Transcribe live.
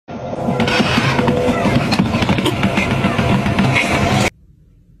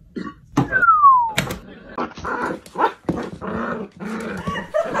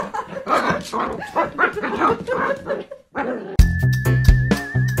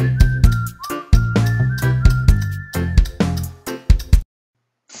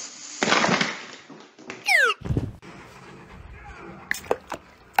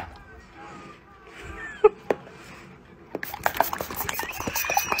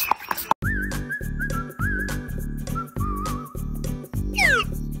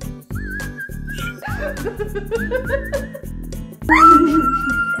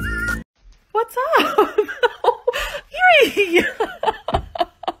What's up? Yuri!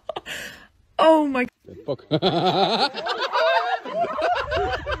 Oh my. Fuck.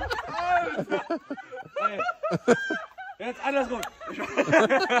 Jetzt andersrum.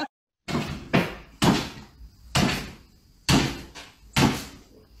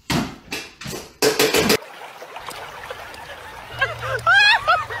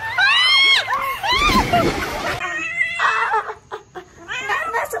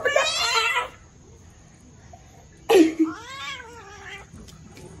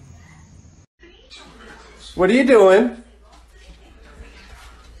 What are you doing?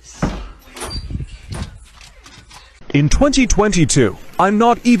 In 2022, I'm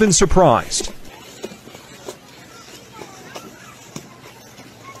not even surprised.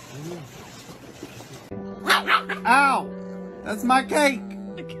 Ow! That's my cake!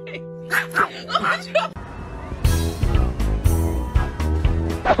 Okay.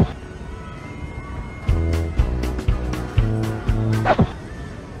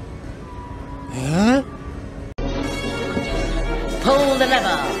 Huh? Pull the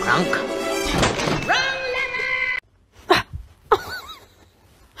lever, Kronk. Wrong lever!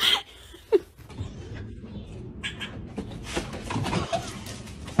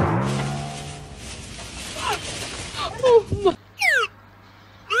 Oh my.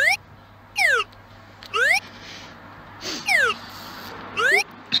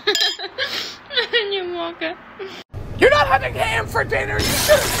 You walk it. You're not hunting ham for dinner! You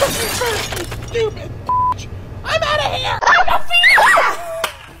should have cooked me first, you stupid bitch! I'm out of here! I'm not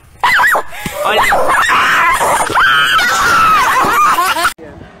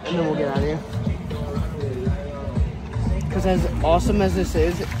And then we'll get out of here. Because as awesome as this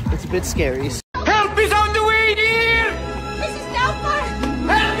is, it's a bit scary. Help is on the way, dear! This is no fun!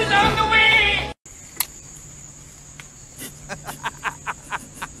 Help is on the way!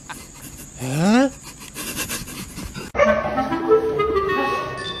 Huh?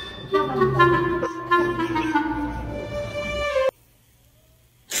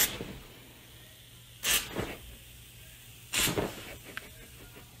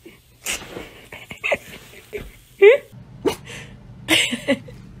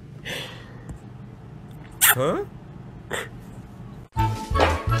 Huh?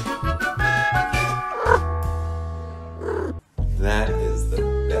 That is the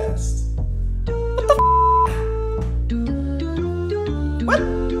best.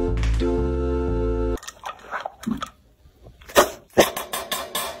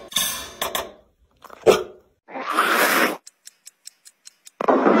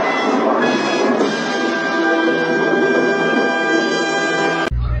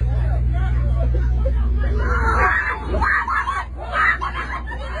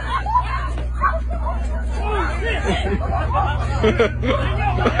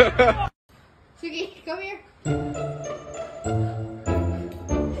 Suki, come here.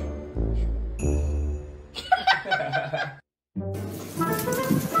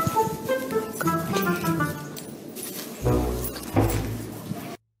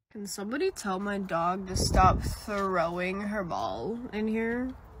 Can somebody tell my dog to stop throwing her ball in here?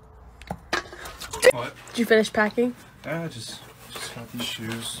 What? Did you finish packing? Yeah, just got these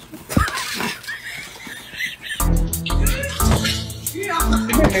shoes.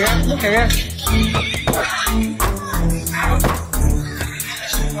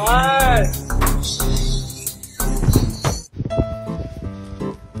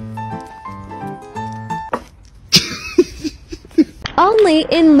 Only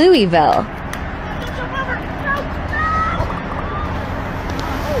in Louisville.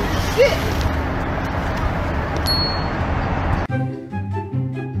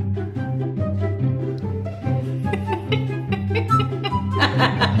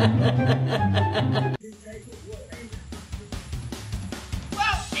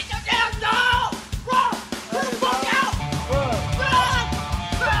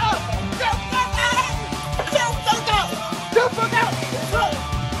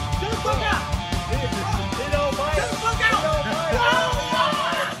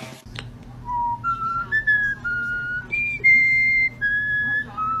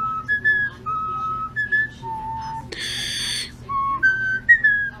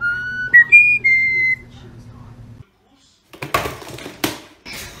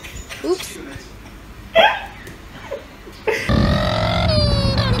 Oops.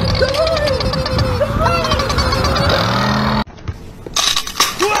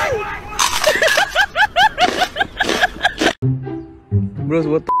 Bros,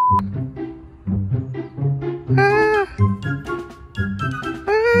 what the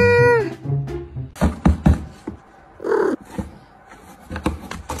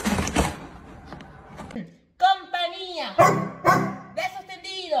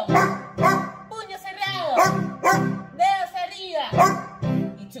abierto. Puño cerrado. Dedos arriba.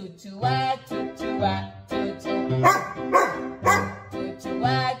 Y chuchua, chuchua, chuchu.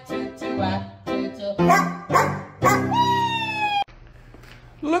 Chuchua, chuchua, chuchu.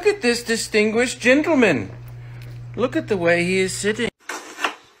 Look at this distinguished gentleman. Look at the way he is sitting.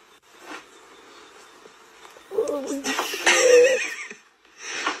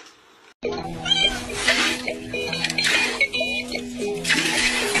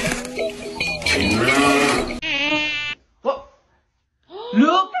 What?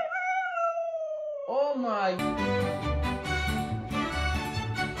 Look! Oh my.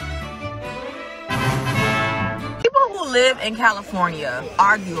 People who live in California,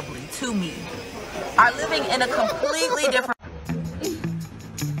 arguably to me, are living in a completely different.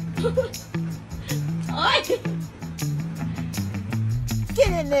 Get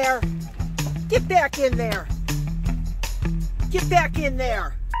in there! Get back in there! Get back in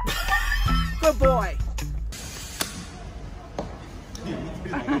there! Good boy!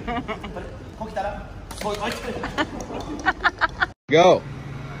 Go.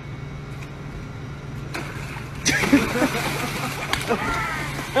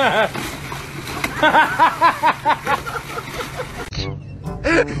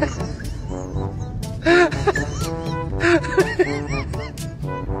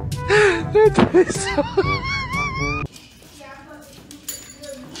 That is so.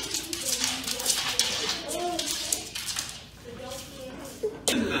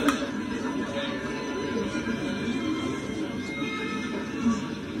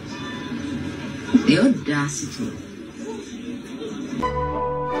 The audacity.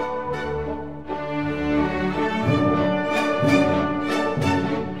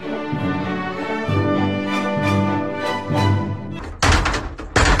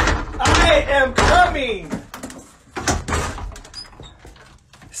 I am coming!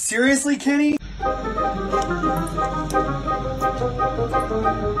 Seriously, Kenny?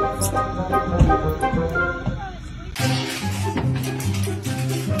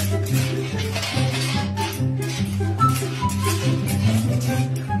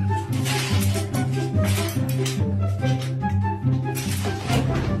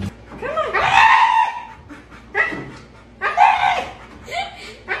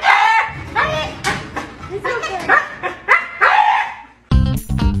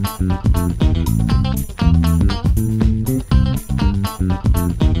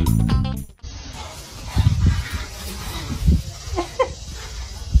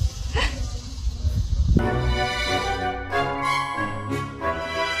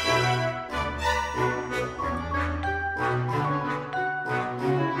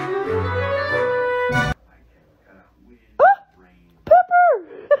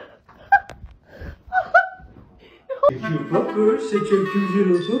 Pupper, such a cute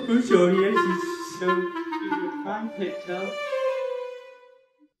little pupper. So yes, it's so cute. Fine picture.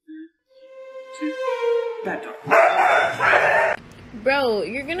 Bro,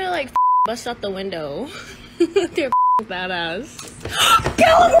 you're gonna like bust out the window with your badass.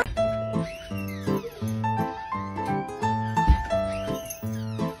 Kill him!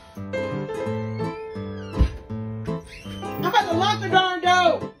 I'm about to lock the darn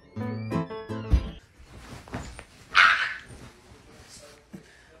door.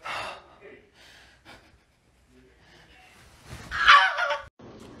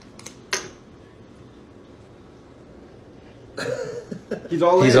 He's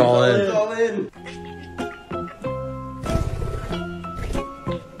all in. He's all in. He's all in.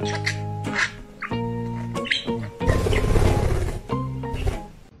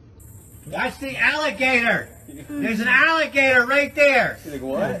 Watch the alligator. There's an alligator right there. Like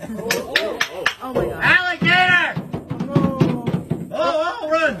what? Oh my god. Alligator! Oh,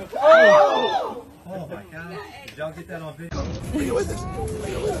 run! Oh my god. Did y'all get that on video? Look at with this. Look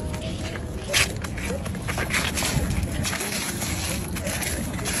at with it.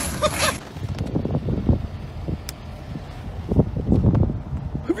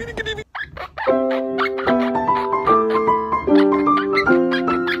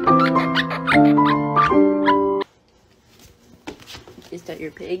 Is that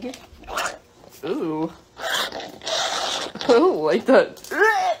your pig? Ooh. Oh, like that.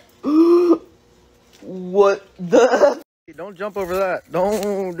 What the? Don't jump over that.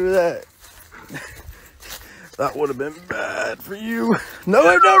 Don't do that. That would have been bad for you.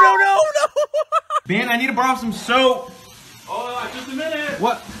 No. Ben, I need to borrow some soap. Oh, just a minute.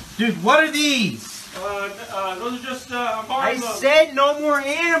 What? Dude, what are these? Those are just I said no more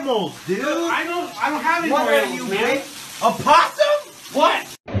animals, dude. I don't have any What more are animals, you, man. man? A possum? What?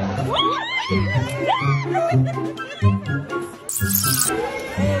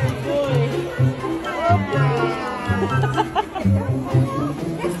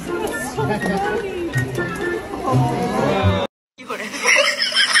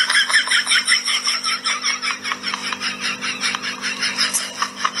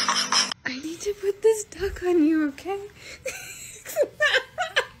 stuck on you, okay?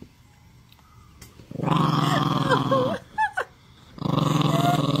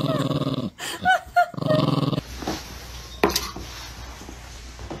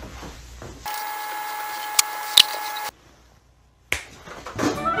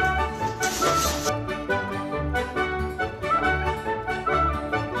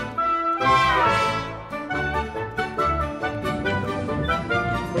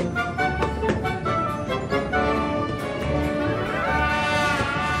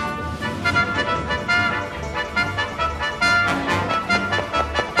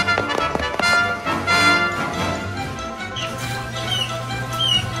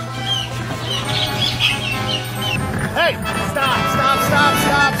 Hey, stop.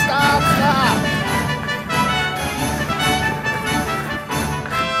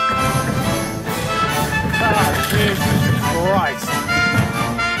 Oh, Jesus Christ.